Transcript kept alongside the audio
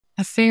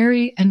A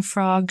Fairy and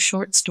Frog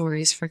Short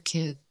Stories for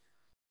Kids.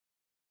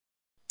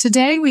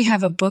 Today we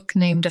have a book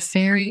named A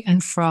Fairy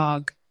and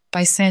Frog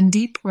by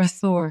Sandeep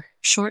Rathore,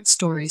 Short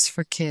Stories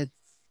for Kids.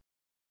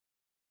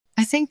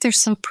 I think they're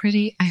so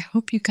pretty. I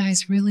hope you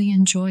guys really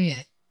enjoy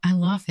it. I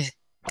love it.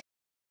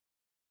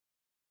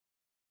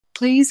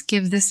 Please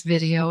give this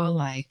video a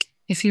like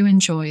if you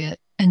enjoy it,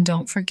 and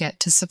don't forget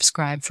to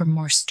subscribe for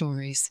more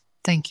stories.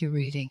 Thank you,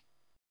 reading.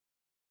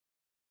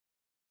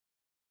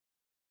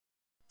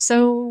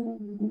 So,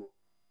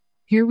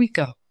 here we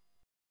go.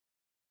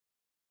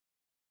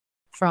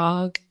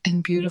 Frog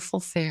and Beautiful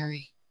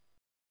Fairy.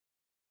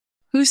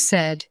 Who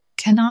said,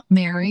 "Cannot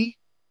marry"?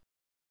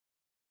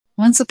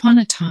 Once upon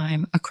a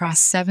time, across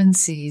 7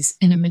 seas,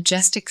 in a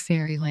majestic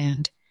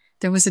fairyland,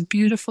 there was a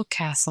beautiful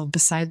castle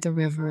beside the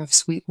river of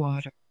sweet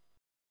water.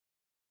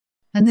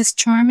 And this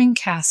charming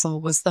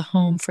castle was the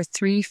home for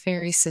 3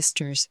 fairy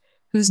sisters,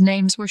 whose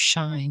names were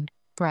Shine,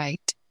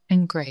 Bright,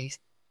 and Grace.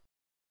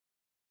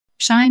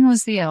 Shine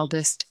was the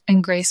eldest,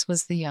 and Grace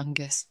was the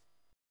youngest.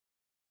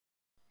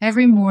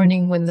 Every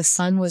morning when the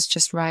sun was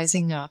just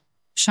rising up,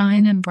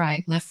 Shine and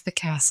Bright left the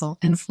castle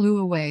and flew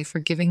away for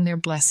giving their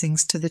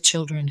blessings to the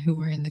children who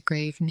were in the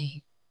grave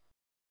need.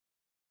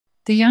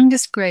 The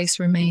youngest,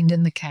 Grace, remained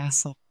in the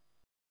castle.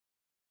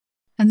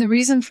 And the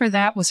reason for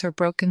that was her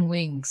broken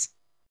wings.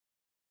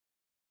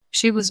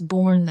 She was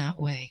born that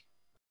way.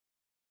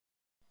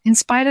 In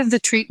spite of the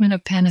treatment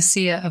of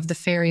Panacea of the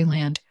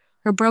fairyland,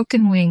 her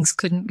broken wings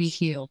couldn't be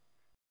healed.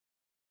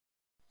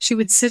 She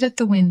would sit at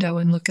the window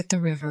and look at the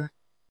river.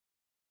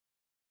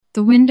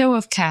 The window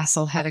of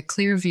castle had a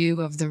clear view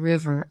of the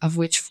river, of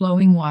which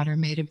flowing water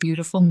made a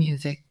beautiful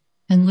music,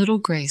 and little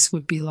Grace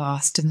would be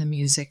lost in the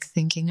music,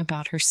 thinking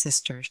about her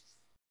sisters.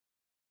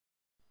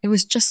 It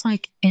was just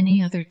like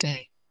any other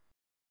day.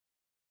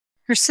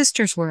 Her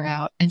sisters were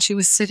out, and she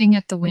was sitting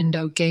at the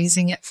window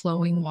gazing at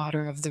flowing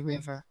water of the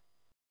river.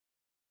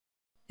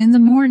 In the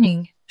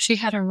morning, she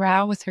had a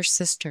row with her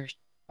sisters.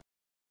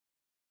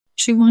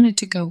 She wanted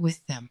to go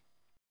with them.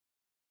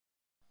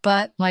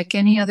 But, like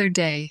any other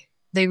day,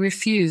 they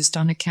refused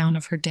on account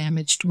of her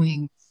damaged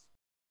wings.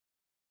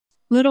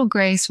 Little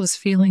Grace was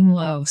feeling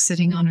low,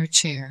 sitting on her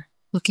chair,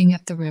 looking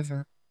at the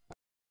river.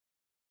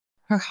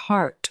 Her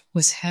heart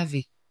was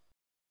heavy.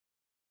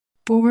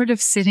 Bored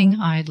of sitting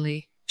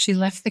idly, she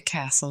left the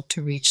castle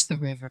to reach the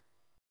river.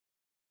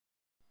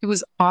 It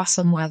was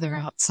awesome weather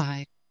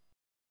outside.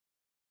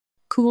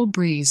 Cool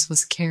breeze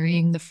was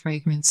carrying the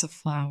fragrance of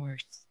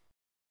flowers.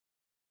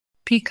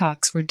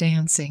 Peacocks were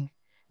dancing.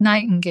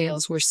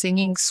 Nightingales were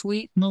singing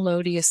sweet,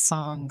 melodious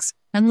songs,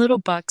 and little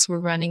bucks were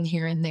running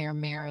here and there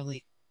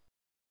merrily.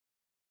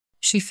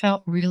 She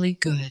felt really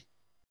good.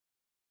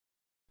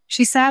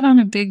 She sat on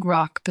a big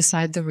rock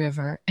beside the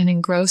river and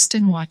engrossed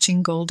in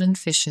watching golden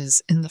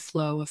fishes in the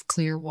flow of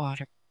clear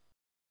water.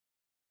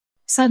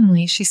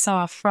 Suddenly, she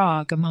saw a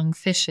frog among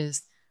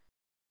fishes.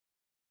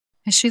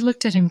 As she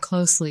looked at him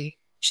closely,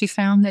 she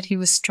found that he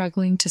was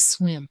struggling to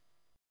swim.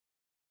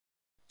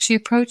 She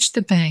approached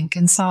the bank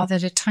and saw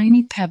that a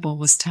tiny pebble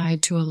was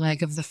tied to a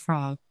leg of the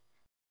frog.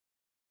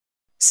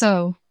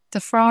 So,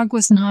 the frog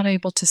was not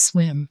able to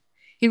swim.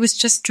 He was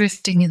just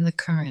drifting in the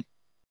current.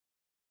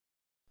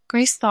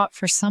 Grace thought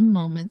for some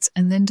moments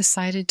and then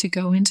decided to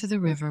go into the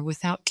river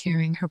without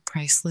carrying her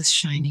priceless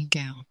shiny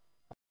gown.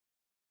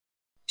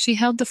 She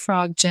held the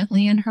frog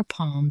gently in her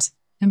palms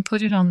and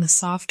put it on the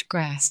soft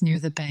grass near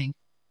the bank.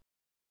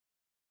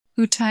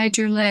 "Who tied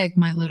your leg,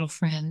 my little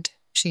friend?"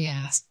 she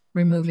asked,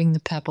 removing the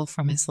pebble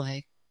from his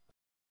leg.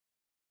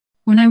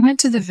 "When I went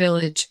to the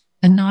village,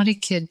 a naughty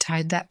kid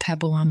tied that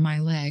pebble on my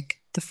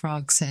leg," the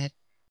frog said.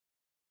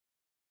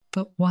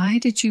 "But why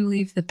did you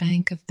leave the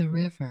bank of the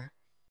river?"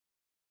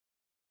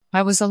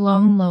 "I was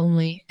alone,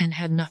 lonely, and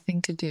had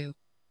nothing to do.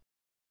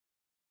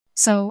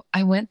 So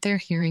I went there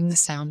hearing the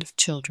sound of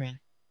children."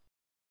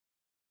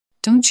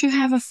 "Don't you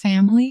have a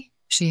family?"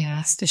 she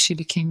asked as she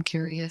became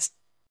curious.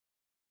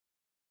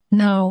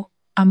 "No,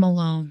 I'm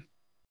alone,"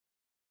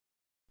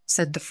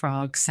 said the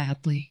frog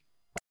sadly.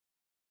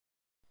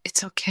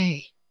 "It's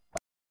okay.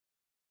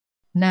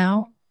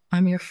 Now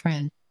I'm your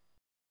friend."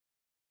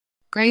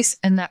 Grace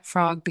and that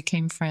frog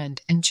became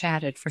friends and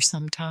chatted for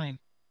some time.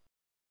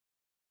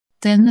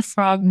 Then the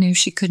frog knew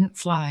she couldn't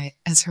fly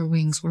as her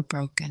wings were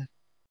broken.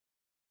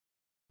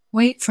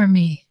 "Wait for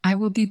me, I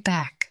will be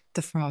back,"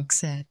 the frog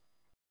said.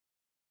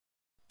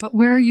 "But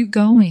where are you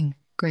going?"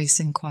 Grace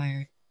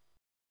inquired.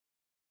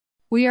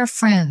 "We are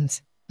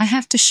friends. I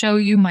have to show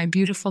you my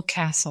beautiful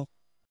castle."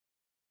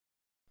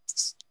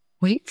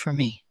 "Wait for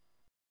me.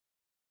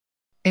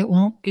 It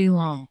won't be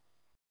long."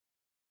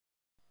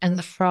 And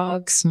the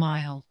frog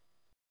smiled.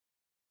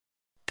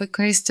 But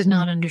Grace did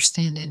not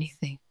understand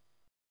anything.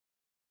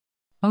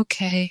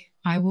 "Okay,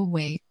 I will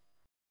wait."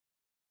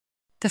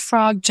 The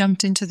frog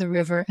jumped into the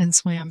river and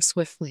swam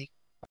swiftly.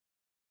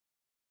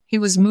 He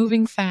was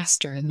moving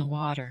faster in the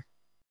water.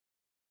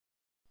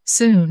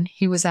 Soon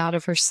he was out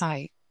of her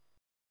sight.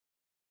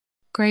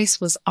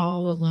 Grace was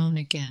all alone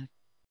again.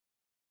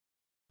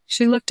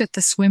 She looked at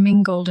the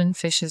swimming golden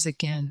fishes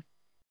again.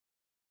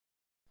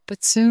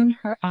 but soon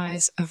her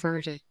eyes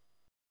averted.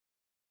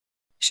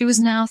 She was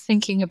now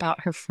thinking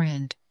about her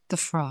friend, the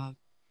frog.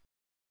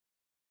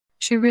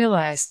 She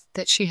realized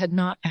that she had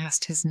not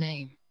asked his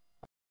name.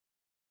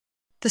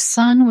 The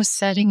sun was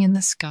setting in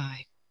the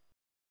sky.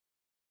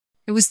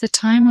 It was the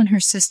time when her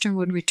sister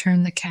would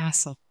return the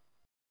castle.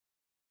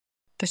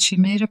 But she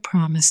made a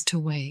promise to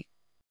wait.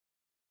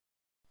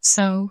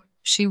 So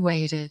she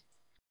waited.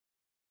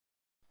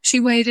 She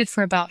waited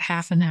for about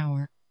half an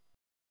hour.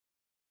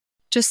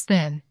 Just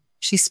then,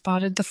 she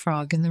spotted the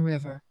frog in the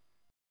river.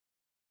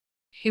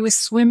 He was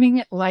swimming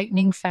at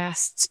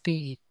lightning-fast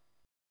speed.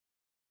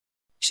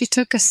 She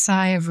took a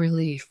sigh of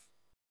relief.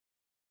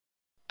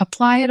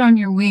 "Apply it on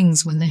your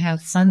wings when they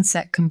have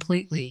sunset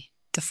completely,"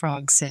 the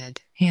frog said,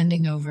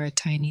 handing over a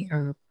tiny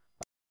herb.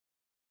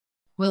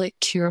 "Will it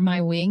cure my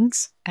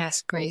wings?"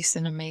 asked Grace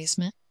in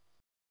amazement.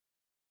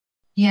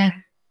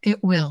 "Yeah,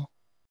 it will.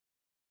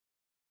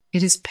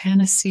 It is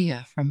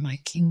panacea from my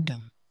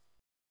kingdom.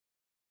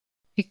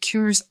 It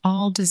cures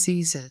all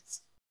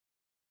diseases."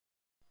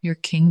 "Your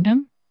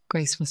kingdom?"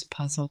 Grace was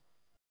puzzled.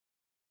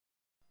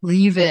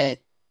 "Leave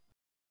it.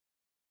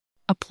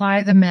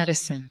 Apply the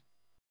medicine.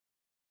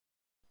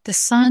 The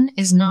sun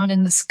is not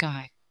in the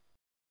sky."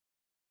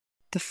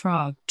 The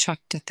frog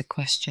chucked at the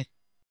question.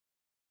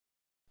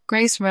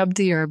 Grace rubbed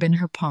the herb in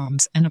her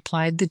palms and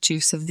applied the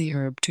juice of the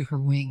herb to her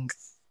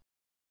wings.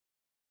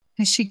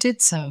 As she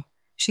did so,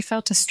 she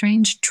felt a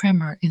strange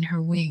tremor in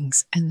her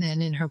wings and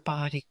then in her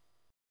body.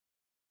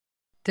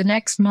 The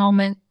next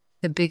moment,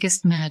 the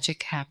biggest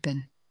magic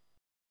happened.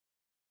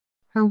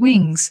 Her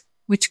wings,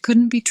 which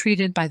couldn't be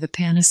treated by the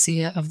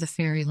panacea of the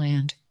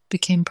fairyland,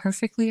 became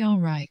perfectly all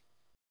right.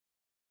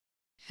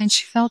 And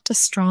she felt a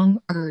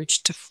strong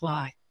urge to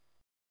fly.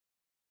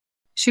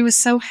 She was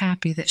so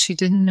happy that she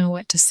didn't know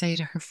what to say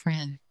to her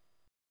friend.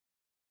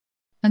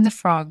 And the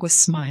frog was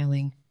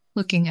smiling,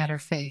 looking at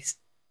her face.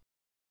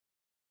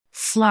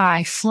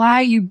 "Fly, fly,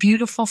 you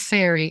beautiful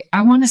fairy.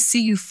 I want to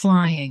see you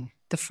flying,"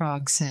 the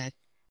frog said.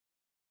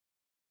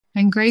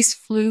 And Grace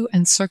flew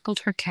and circled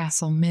her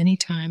castle many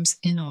times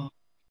in all.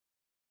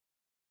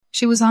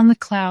 She was on the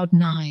cloud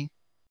 9.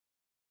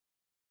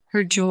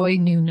 Her joy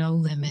knew no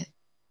limit.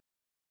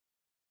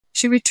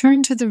 She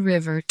returned to the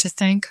river to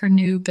thank her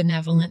new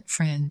benevolent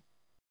friend.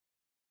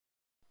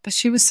 But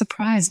she was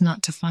surprised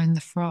not to find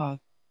the frog.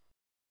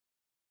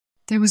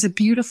 There was a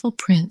beautiful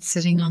prince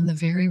sitting on the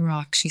very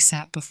rock she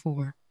sat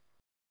before.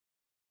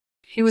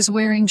 He was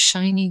wearing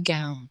shiny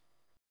gown.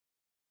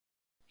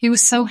 He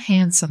was so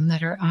handsome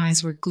that her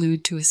eyes were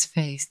glued to his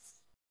face.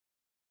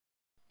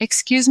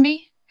 "Excuse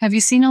me, have you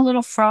seen a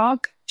little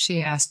frog?"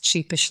 she asked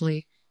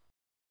sheepishly.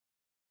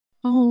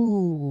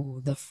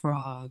 "Oh, the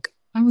frog.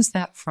 I was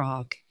that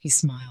frog," he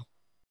smiled.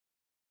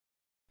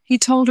 He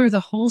told her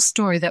the whole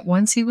story, that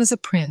once he was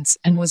a prince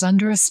and was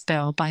under a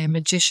spell by a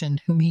magician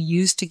whom he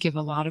used to give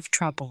a lot of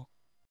trouble.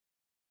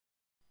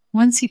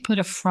 Once he put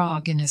a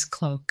frog in his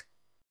cloak.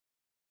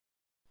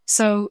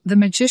 So the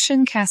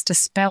magician cast a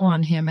spell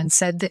on him and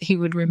said that he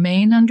would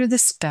remain under the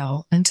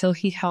spell until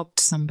he helped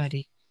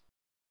somebody.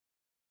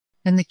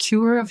 And the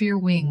cure of your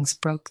wings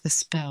broke the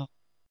spell.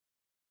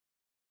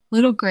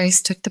 Little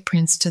Grace took the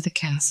prince to the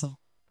castle.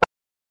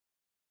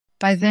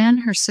 By then,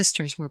 her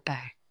sisters were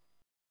back.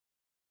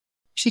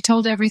 She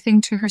told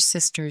everything to her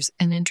sisters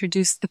and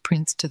introduced the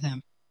prince to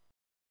them.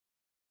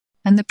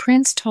 And the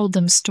prince told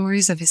them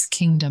stories of his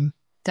kingdom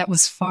that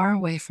was far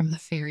away from the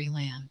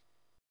fairyland.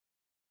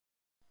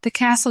 The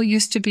castle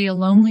used to be a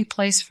lonely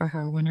place for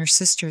her when her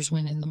sisters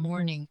went in the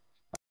morning.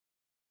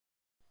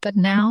 But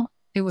now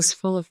it was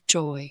full of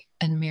joy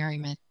and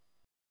merriment.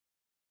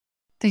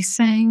 They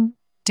sang,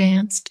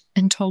 danced,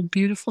 and told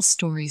beautiful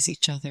stories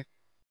each other.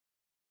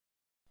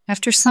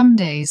 After some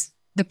days,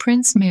 the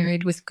prince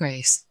married with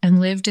Grace and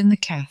lived in the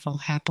castle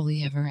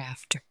happily ever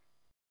after.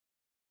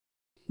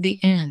 The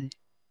end.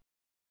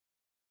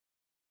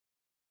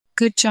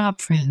 Good job,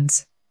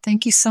 friends.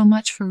 Thank you so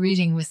much for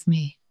reading with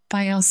me.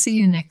 Bye, I'll see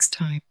you next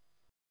time.